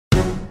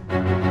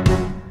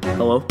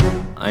Hello,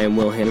 I am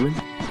Will Hanneman.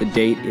 The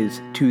date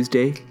is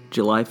Tuesday,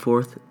 July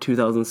 4th,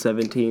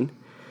 2017.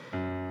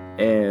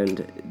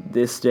 And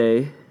this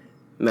day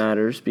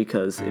matters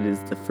because it is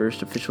the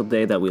first official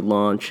day that we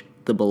launch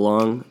the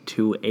Belong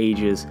to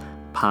Ages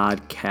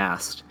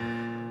podcast.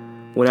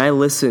 When I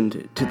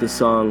listened to the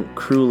song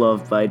Crew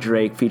Love by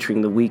Drake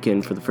featuring The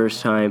Weeknd for the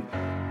first time,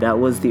 that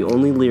was the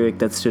only lyric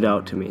that stood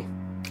out to me.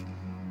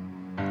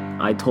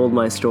 I told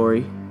my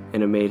story,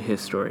 and it made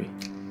his story.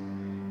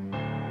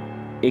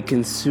 It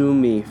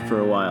consumed me for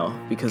a while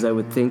because I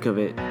would think of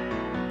it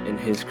in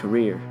his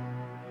career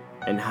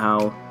and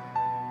how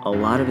a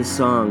lot of his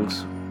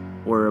songs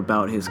were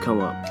about his come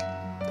up.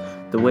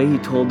 The way he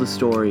told the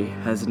story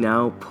has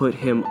now put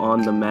him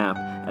on the map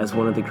as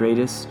one of the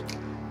greatest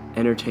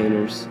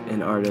entertainers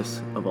and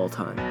artists of all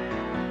time.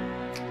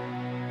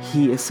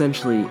 He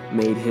essentially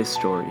made his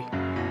story.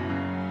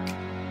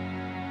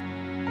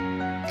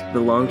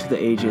 Belong to the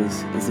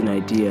Ages is an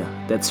idea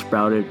that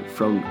sprouted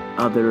from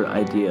other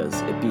ideas.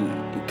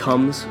 It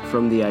comes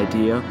from the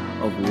idea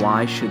of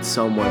why should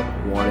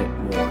someone want it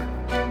more.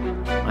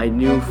 I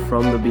knew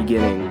from the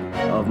beginning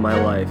of my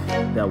life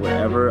that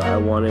whatever I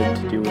wanted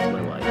to do with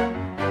my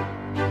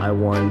life, I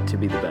wanted to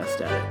be the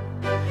best at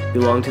it.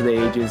 Belong to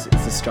the Ages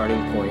is the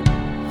starting point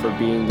for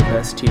being the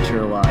best teacher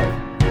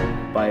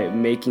alive by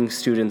making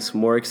students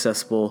more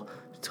accessible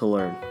to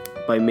learn,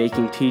 by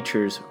making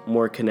teachers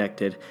more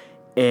connected,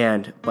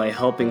 and by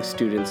helping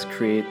students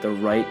create the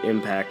right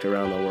impact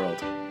around the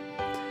world.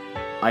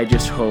 I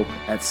just hope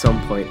at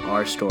some point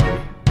our story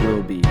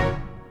will be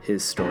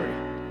his story.